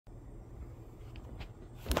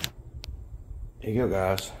Here you go,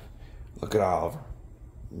 guys. Look at Oliver.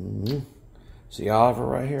 See Oliver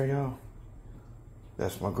right here, y'all?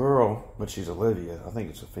 That's my girl, but she's Olivia. I think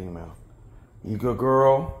it's a female. You good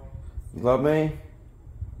girl? You love me?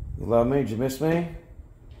 You love me? Did you miss me?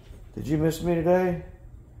 Did you miss me today?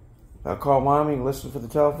 I called mommy and listened for the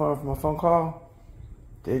telephone for my phone call?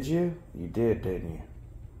 Did you? You did, didn't you?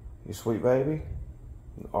 You sweet baby?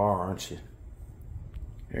 You are, aren't you?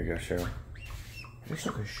 Here you go, Cheryl. It's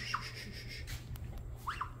okay. Shh, shh, shh, shh.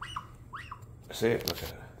 See it? Look at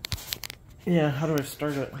it. Yeah, how do I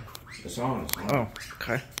start it? It's on. It's on. Oh,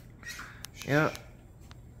 okay. Yeah.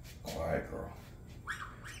 Quiet, girl.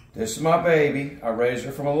 This is my baby. I raised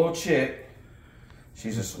her from a little chick.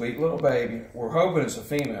 She's a sweet little baby. We're hoping it's a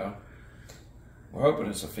female. We're hoping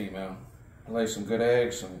it's a female. I lay some good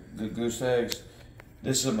eggs, some good goose eggs.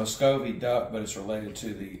 This is a Muscovy duck, but it's related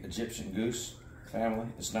to the Egyptian goose family.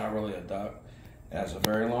 It's not really a duck. It has a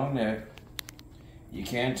very long neck. You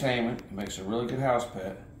can tame it. It makes a really good house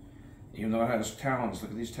pet. Even though it has talons,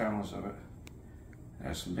 look at these talons of it. It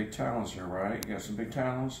has some big talons here, right? You got some big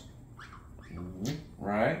talons?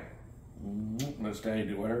 Right? Let's Daddy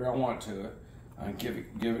do whatever I want to it. I can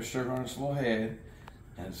give it sugar on its little head,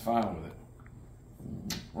 and it's fine with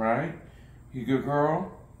it. Right? You good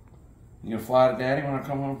girl? You gonna fly to Daddy when I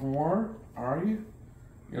come home from work? Are you?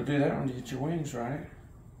 You'll do that when you get your wings, right?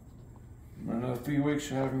 In another few weeks,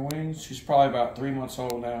 you'll have your wings. She's probably about 3 months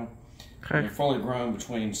old now. Okay. They're fully grown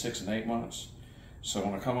between 6 and 8 months. So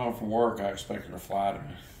when I come home from work, I expect her to fly to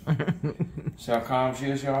me. See how calm she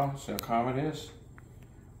is, y'all? See how calm it is?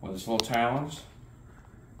 With its little talons.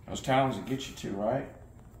 Those talons will get you too, right?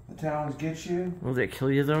 The talons get you. Will they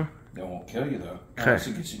kill you though? They won't kill you though. Okay. Unless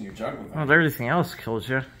it gets in your jugular vein. Well, everything else kills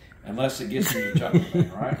you. Unless it gets in your jugular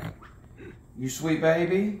vein, right? You sweet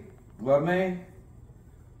baby? Love me?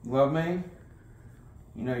 Love me?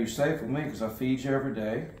 You know you're safe with me because I feed you every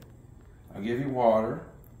day. I give you water.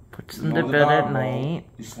 Puts them to bed at night.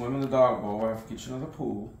 You swim in the dog bowl after you get you another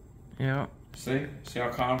pool. Yeah. See? See how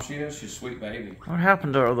calm she is? She's a sweet baby. What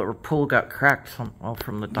happened to her? The pool got cracked from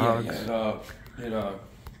the dogs. Yeah,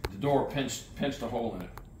 the door pinched a hole in it.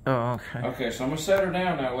 Oh, okay. Okay, so I'm gonna set her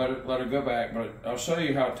down now. Let her go back, but I'll show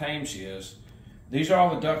you how tame she is. These are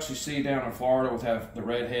all the ducks you see down in Florida with have the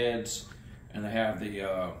red heads, and they have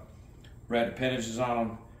the red appendages on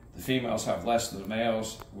them. The females have less than the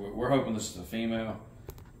males. We're hoping this is a female.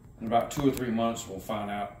 In about 2 or 3 months, we'll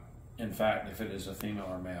find out, in fact, if it is a female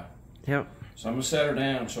or male. Yep. So I'm gonna set her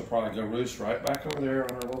down. She'll probably go roost right back over there on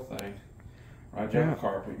her little thing, right there on the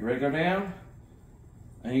carpet. You ready to go down?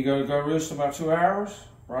 And you go roost in about 2 hours,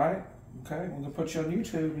 right? Okay, we're gonna put you on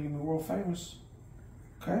YouTube and you'll be world famous.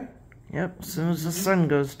 Okay? Yep. As soon as the sun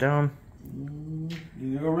goes down.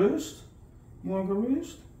 You go roost? You wanna go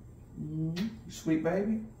roost? You sweet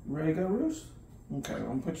baby? You ready to go roost? Okay, I'm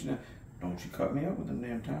gonna put you down. Don't you cut me up with them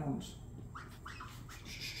damn talons.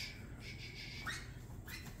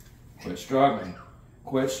 Quit struggling.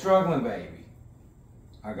 Quit struggling, baby.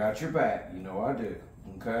 I got your back. You know I do.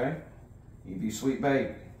 Okay? You be sweet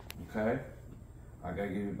baby. Okay? I gotta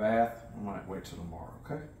give you a bath. I might wait till tomorrow.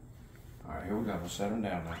 Okay? Alright, here we go. We'll set them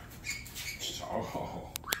down now. Oh,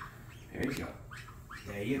 there you go.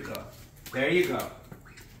 There you go. There you go.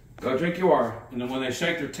 Go drink your water. And then when they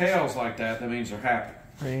shake their tails like that, that means they're happy.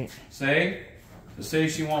 Right. See? See,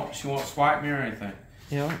 she won't swipe me or anything.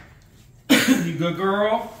 Yeah. You good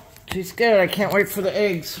girl? She's good. I can't wait for the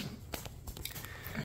eggs.